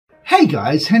Hey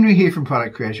guys, Henry here from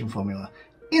Product Creation Formula.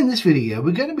 In this video,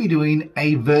 we're going to be doing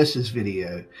a versus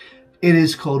video. It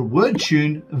is called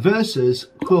Wordtune Vs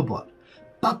QuillBot.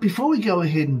 But before we go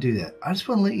ahead and do that, I just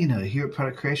want to let you know here at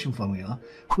Product Creation Formula,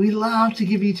 we love to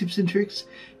give you tips and tricks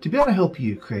to be able to help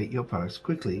you create your products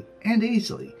quickly and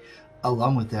easily.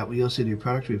 Along with that, we also do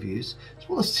product reviews, as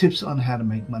well as tips on how to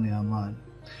make money online.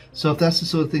 So if that's the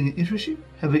sort of thing that interests you,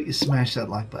 how about you smash that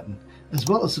like button, as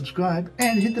well as subscribe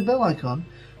and hit the bell icon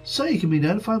so you can be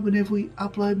notified whenever we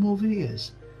upload more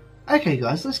videos. Okay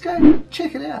guys, let's go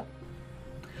check it out.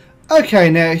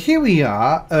 Okay, now here we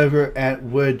are over at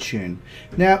Wordtune.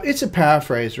 Now it's a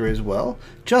paraphraser as well,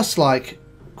 just like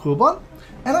QuillBot.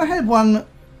 And I had one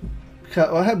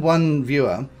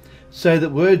viewer say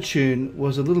that Wordtune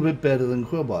was a little bit better than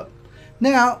QuillBot.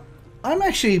 Now I'm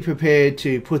actually prepared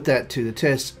to put that to the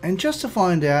test and just to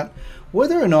find out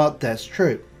whether or not that's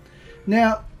true.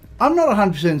 Now I'm not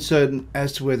 100% certain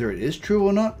as to whether it is true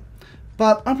or not,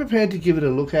 but I'm prepared to give it a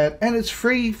look at, and it's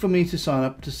free for me to sign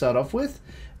up to start off with,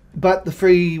 but the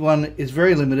free one is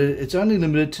very limited. It's only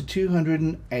limited to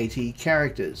 280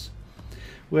 characters,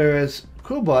 whereas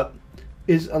QuillBot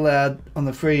is allowed on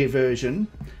the free version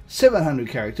 700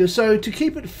 characters. So to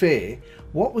keep it fair,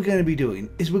 what we're going to be doing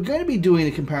is we're going to be doing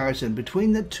a comparison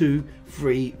between the two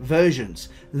free versions.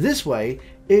 This way,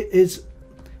 it is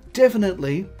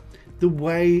definitely the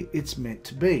way it's meant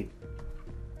to be.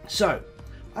 So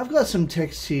I've got some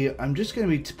text here. I'm just going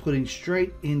to be putting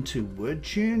straight into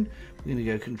Wordtune. We're going to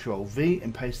go Control V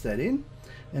and paste that in,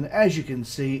 and as you can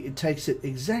see, it takes it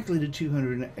exactly to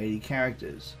 280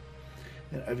 characters.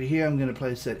 And over here I'm going to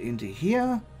place that into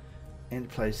here and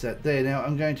place that there. Now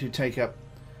I'm going to take up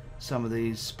some of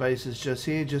these spaces just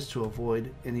here, just to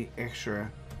avoid any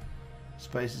extra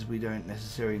spaces we don't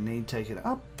necessarily need. Take it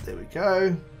up. There we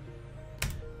go.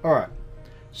 Alright,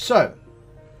 so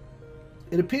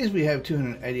it appears we have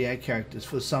 288 characters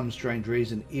for some strange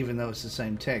reason, even though it's the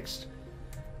same text.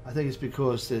 I think it's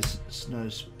because there's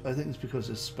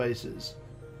spaces.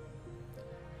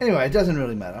 Anyway, it doesn't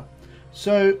really matter.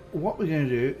 So what we're going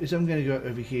to do is I'm going to go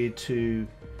over here to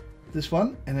this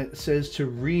one, and it says to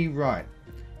rewrite.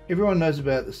 Everyone knows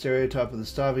about the stereotype of the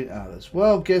starving artist.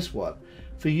 Well, guess what?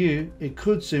 For you, it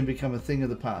could soon become a thing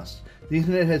of the past. The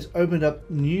internet has opened up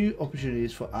new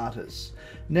opportunities for artists.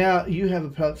 Now you have a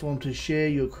platform to share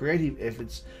your creative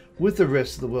efforts with the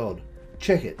rest of the world.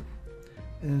 Check it.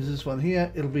 And there's this one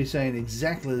here. It'll be saying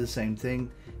exactly the same thing,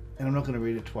 and I'm not going to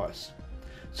read it twice.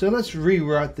 So let's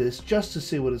rewrite this just to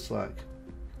see what it's like.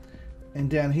 And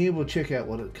down here we'll check out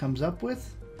what it comes up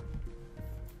with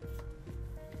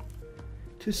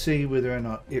to see whether or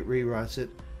not it rewrites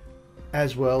it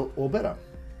as well or better.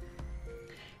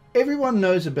 Everyone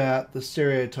knows about the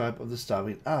stereotype of the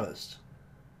starving artist.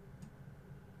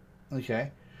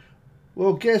 Okay,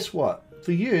 well, guess what?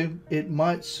 For you, it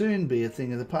might soon be a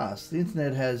thing of the past. The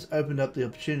internet has opened up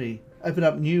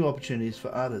new opportunities for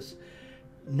artists.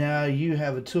 Now you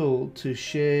have a tool to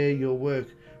share your work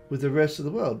with the rest of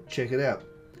the world. Check it out.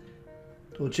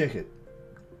 Or check it.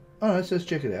 Oh no, it says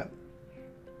check it out.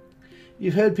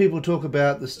 You've heard people talk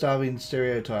about the starving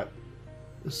stereotype.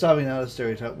 The starving artist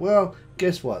stereotype. Well,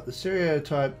 guess what? The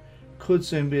stereotype could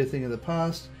soon be a thing of the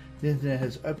past. The internet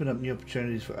has opened up new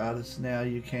opportunities for artists. Now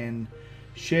you can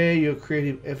share your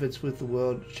creative efforts with the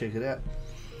world. Check it out.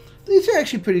 These are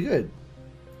actually pretty good.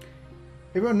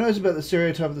 Everyone knows about the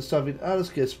stereotype of the starving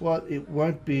artist. Guess what? It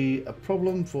won't be a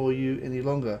problem for you any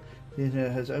longer. The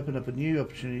internet has opened up a new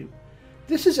opportunity.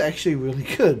 This is actually really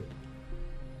good.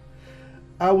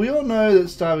 We all know that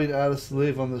starving artists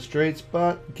live on the streets,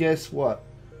 but guess what?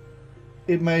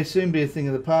 It may soon be a thing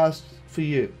of the past for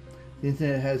you. The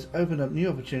internet has opened up new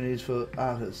opportunities for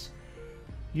artists.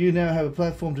 You now have a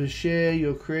platform to share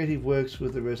your creative works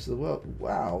with the rest of the world.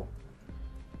 Wow.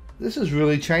 This is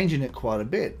really changing it quite a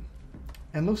bit.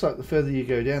 And looks like the further you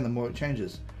go down, the more it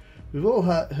changes. We've all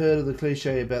heard of the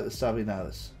cliche about the starving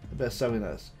artists.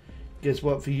 Guess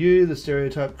what? For you, the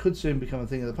stereotype could soon become a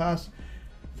thing of the past.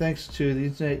 Thanks to the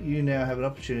internet, you now have an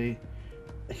opportunity.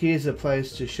 Here's a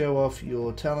place to show off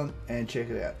your talent and check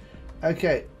it out.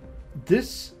 Okay,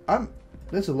 there's a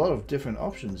lot of different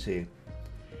options here.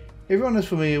 Everyone is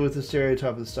familiar with the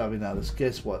stereotype of the starving artist.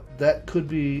 Guess what? That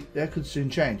could soon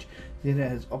change. The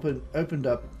internet has opened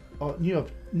up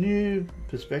new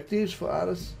perspectives for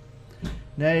artists.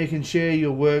 Now you can share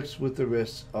your works with the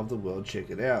rest of the world. Check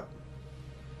it out.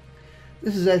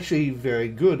 This is actually very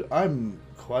good. I'm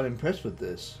quite impressed with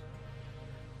this.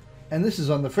 And this is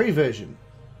on the free version.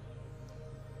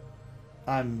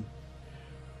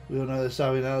 We all know the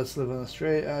starving artists live on the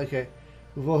street. Okay.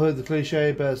 We've all heard the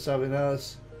cliche about starving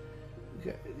artists.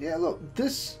 Okay. Yeah, look,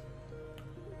 this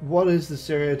What is the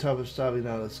stereotype of starving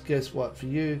artist? Guess what? For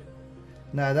you,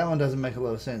 no, that one doesn't make a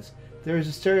lot of sense. There is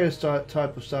a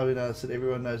stereotype of starving artist that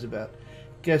everyone knows about.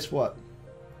 Guess what?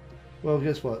 Well,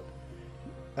 guess what?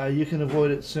 You can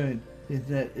avoid it soon. The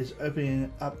internet is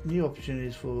opening up new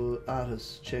opportunities for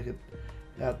artists. Check it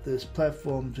out. This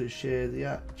platform to share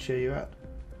your art.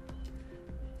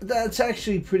 That's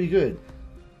actually pretty good.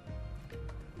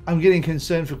 I'm getting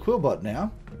concerned for QuillBot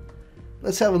now.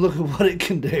 Let's have a look at what it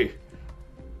can do.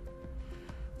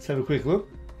 Let's have a quick look.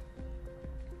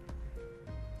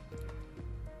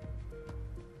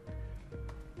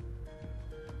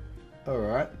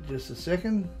 Alright, just a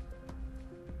second.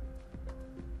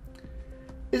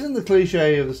 Isn't the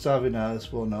cliche of the starving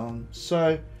artist well known?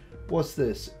 So, what's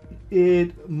this?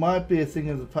 It might be a thing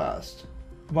of the past.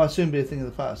 It might soon be a thing of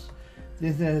the past. The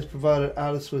internet has provided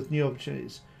artists with new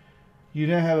opportunities. You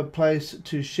now have a place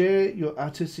to share your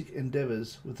artistic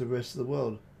endeavours with the rest of the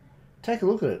world. Take a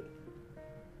look at it.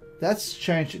 That's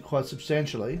changed it quite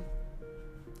substantially.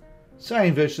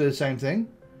 Saying virtually the same thing.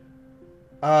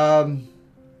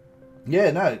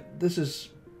 Yeah, no, this is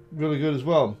really good as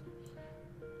well.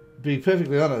 Be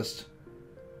perfectly honest,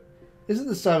 isn't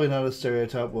the starving artist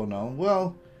stereotype well known?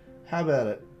 Well, how about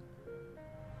it?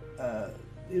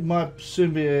 It might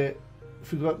soon be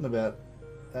forgotten about.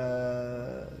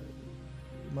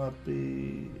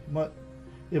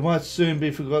 It might soon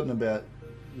be forgotten about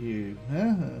you. Huh?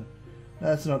 No,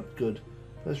 that's not good.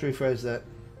 Let's rephrase that.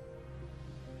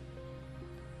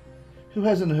 Who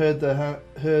hasn't heard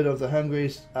of the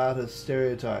hungry artist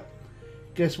stereotype?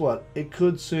 Guess what? It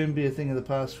could soon be a thing of the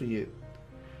past for you.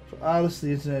 For artists,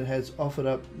 the internet has offered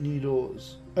up new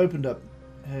doors.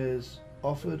 Has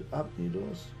offered up new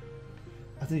doors?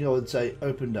 I think I would say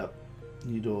opened up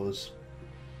new doors.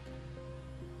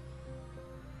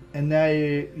 And now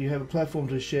you have a platform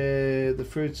to share the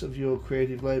fruits of your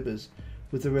creative labours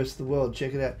with the rest of the world.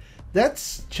 Check it out.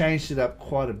 That's changed it up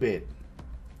quite a bit.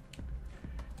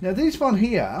 Now this one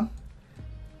here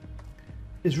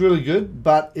is really good,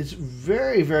 but it's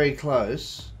very, very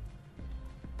close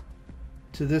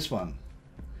to this one.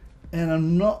 And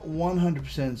I'm not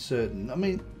 100% certain. I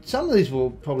mean, some of these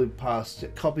will probably pass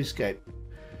Copyscape.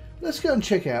 Let's go and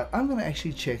check out. I'm going to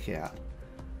actually check out.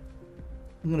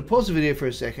 I'm going to pause the video for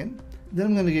a second. Then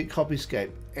I'm going to get Copyscape.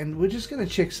 And we're just going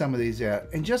to check some of these out.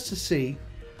 And just to see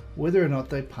whether or not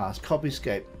they pass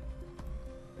Copyscape.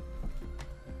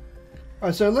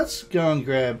 Alright, so let's go and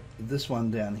grab this one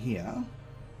down here.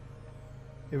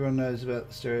 Everyone knows about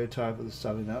the stereotype of the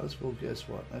starving artist. Well, guess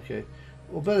what? Okay.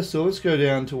 Well, better still, let's go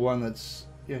down to one that's...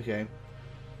 Okay.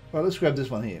 Alright, let's grab this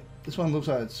one here. This one looks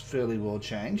like it's fairly well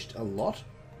changed. A lot.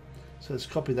 So let's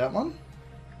copy that one.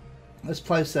 Let's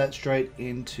place that straight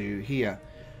into here.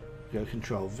 Go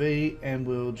Control V and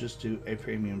we'll just do a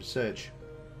premium search.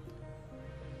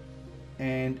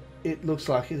 And it looks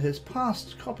like it has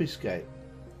passed Copyscape.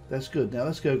 That's good. Now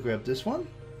let's go grab this one.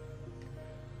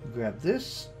 Grab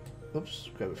this. Oops,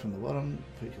 grab it from the bottom.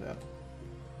 Pick it up.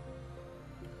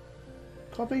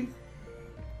 Copy.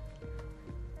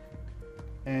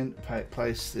 And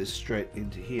place this straight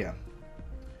into here.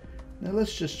 Now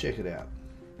let's just check it out.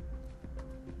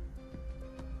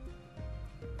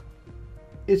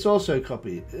 It's also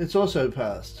copied. It's also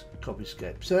passed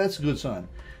Copyscape. So that's a good sign.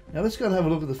 Now let's go and have a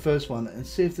look at the first one and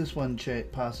see if this one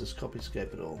passes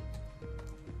Copyscape at all.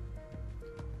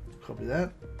 Copy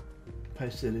that,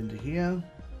 paste it into here,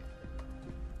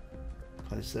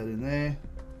 place that in there,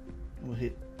 and we'll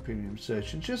hit premium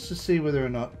search, and just to see whether or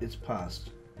not it's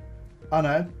passed. Oh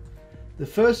no, the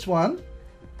first one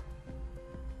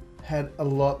had a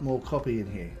lot more copy in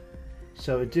here,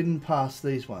 so it didn't pass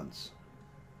these ones.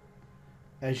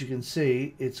 As you can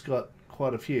see, it's got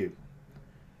quite a few.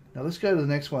 Now let's go to the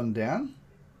next one down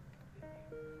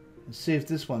and see if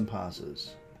this one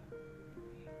passes.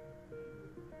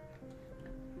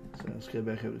 So let's go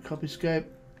back over to Copyscape,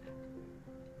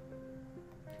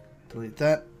 delete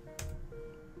that,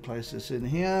 place this in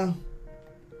here,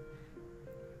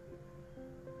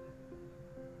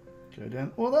 go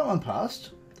down. Well, that one passed.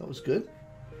 That was good.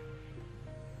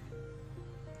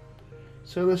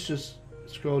 So let's just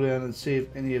scroll down and see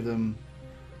if any of them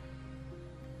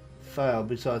fail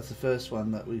besides the first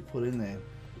one that we put in there.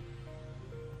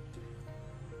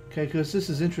 Okay, because this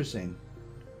is interesting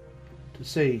to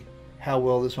see how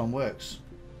well this one works.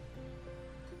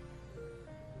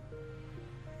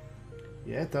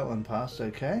 Yeah, that one passed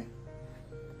okay.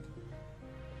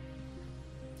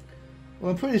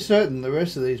 Well, I'm pretty certain the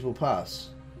rest of these will pass.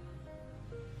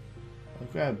 I'll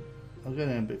go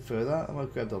down a bit further. I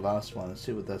might grab the last one and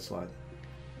see what that's like.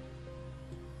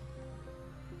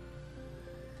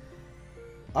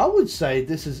 I would say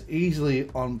this is easily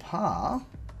on par,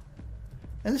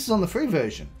 and this is on the free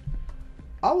version.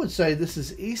 I would say this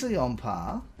is easily on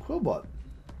par QuillBot.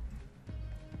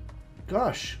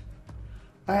 Gosh,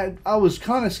 I was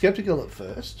kind of skeptical at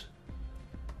first.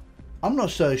 I'm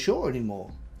not so sure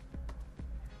anymore.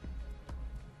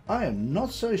 I am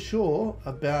not so sure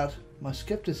about my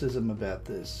skepticism about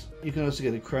this. You can also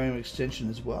get a Chrome extension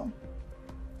as well.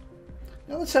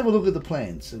 Now let's have a look at the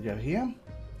plans. So go here.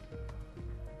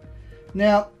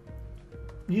 Now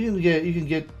you can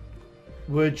get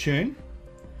Wordtune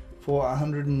for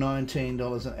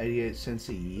 $119.88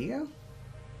 a year.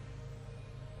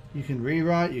 You can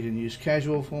rewrite, you can use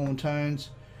casual form tones.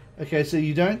 Okay, so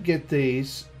you don't get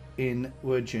these in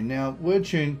Wordtune. Now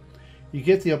Wordtune, you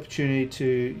get the opportunity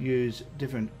to use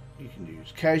different, you can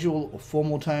use casual or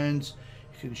formal tones,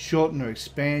 you can shorten or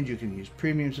expand, you can use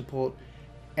premium support,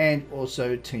 and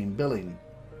also team billing.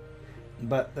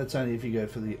 But that's only if you go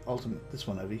for the ultimate, this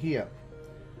one over here.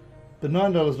 But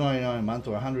 $9.99 a month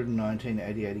or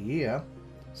 $119.88 a year,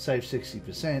 save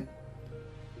 60%.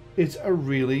 It's a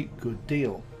really good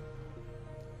deal.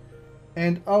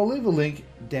 And I'll leave a link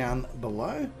down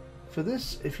below for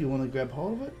this if you want to grab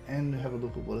hold of it and have a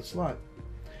look at what it's like.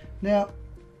 Now,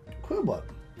 QuillBot.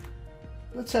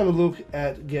 Let's have a look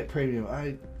at Get Premium.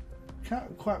 I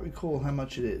can't quite recall how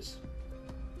much it is.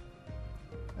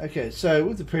 Okay, so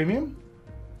with the premium,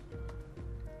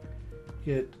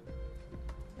 you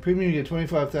get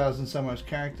 25,000 summarized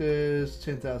characters,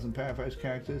 10,000 paraphrase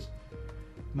characters,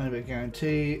 money back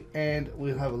guarantee, and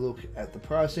we'll have a look at the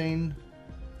pricing.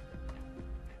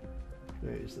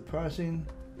 Where is the pricing?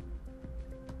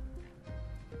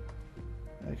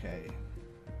 Okay,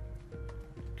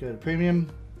 go to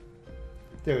premium.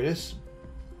 There it is.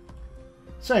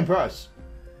 Same price.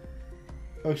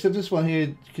 Oh, except this one here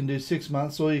you can do 6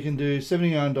 months, or you can do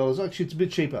 $79. Actually, it's a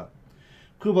bit cheaper.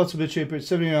 QuillBot's a bit cheaper. It's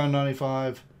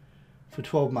 $79.95 for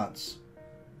 12 months.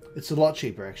 It's a lot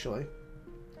cheaper, actually.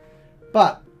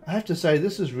 But I have to say,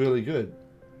 this is really good.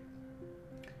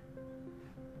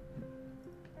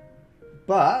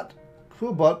 But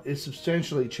QuillBot is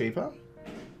substantially cheaper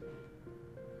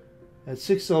at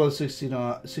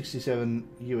 $6.67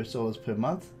 US per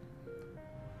month,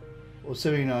 or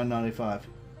 $79.95.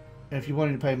 And if you're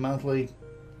wanting to pay monthly,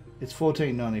 it's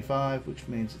 $14.95, which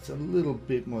means it's a little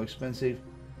bit more expensive.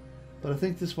 But I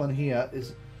think this one here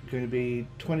is going to be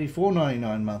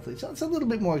 $24.99 monthly, so it's a little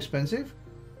bit more expensive.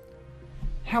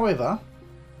 However,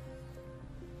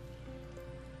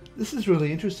 this is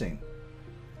really interesting.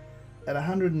 At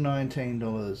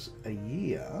 $119 a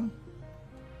year,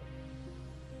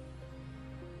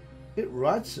 it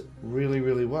writes really,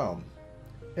 really well.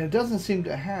 And it doesn't seem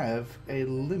to have a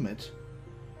limit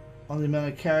on the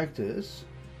amount of characters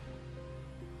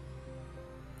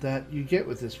that you get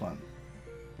with this one,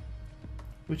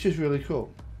 which is really cool.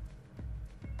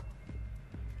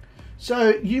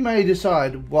 So you may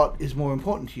decide what is more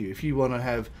important to you. If you want to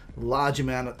have a large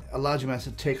amount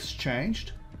of text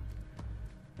changed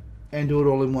and do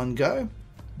it all in one go,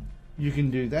 you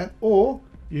can do that. Or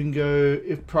you can go,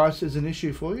 if price is an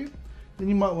issue for you, then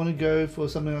you might want to go for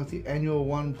something like the annual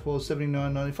one for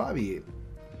 $79.95 a year.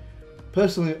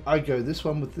 Personally, I go this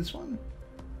one with this one,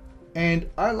 and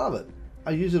I love it.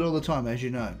 I use it all the time, as you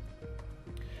know.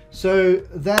 So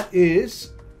that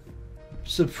is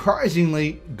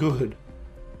surprisingly good.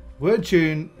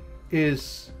 Wordtune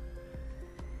is,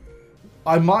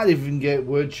 I might even get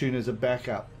Wordtune as a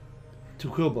backup to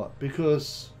QuillBot,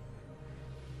 because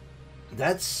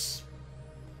that's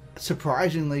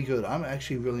surprisingly good. I'm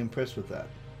actually really impressed with that.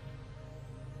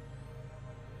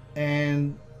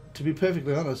 And to be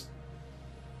perfectly honest,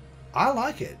 I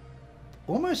like it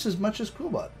almost as much as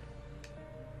QuillBot.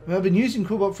 I've been using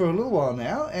QuillBot for a little while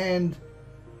now, and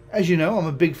as you know, I'm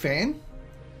a big fan,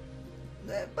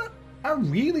 but I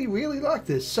really, really like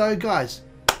this. So guys,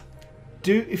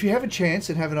 if you have a chance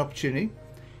and have an opportunity,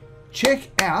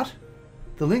 check out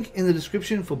the link in the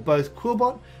description for both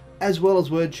QuillBot as well as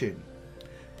Wordtune.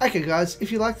 Okay guys,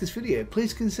 if you like this video,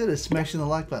 please consider smashing the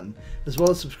like button, as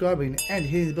well as subscribing and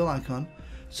hitting the bell icon,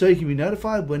 so you can be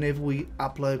notified whenever we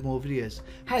upload more videos.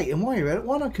 Hey, and while you're at it,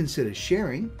 why not consider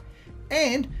sharing?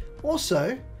 And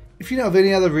also, if you know of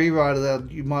any other rewriter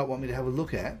that you might want me to have a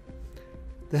look at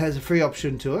that has a free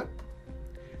option to it,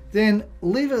 then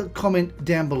leave a comment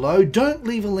down below. Don't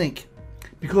leave a link,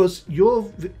 because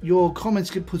your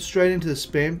comments get put straight into the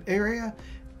spam area,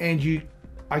 and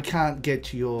I can't get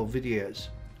to your videos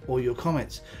or your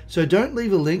comments. So don't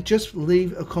leave a link, just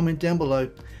leave a comment down below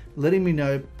letting me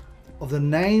know of the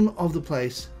name of the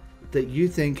place that you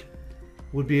think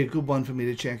would be a good one for me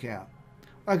to check out.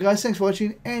 Alright guys, thanks for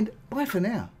watching, and bye for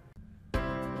now.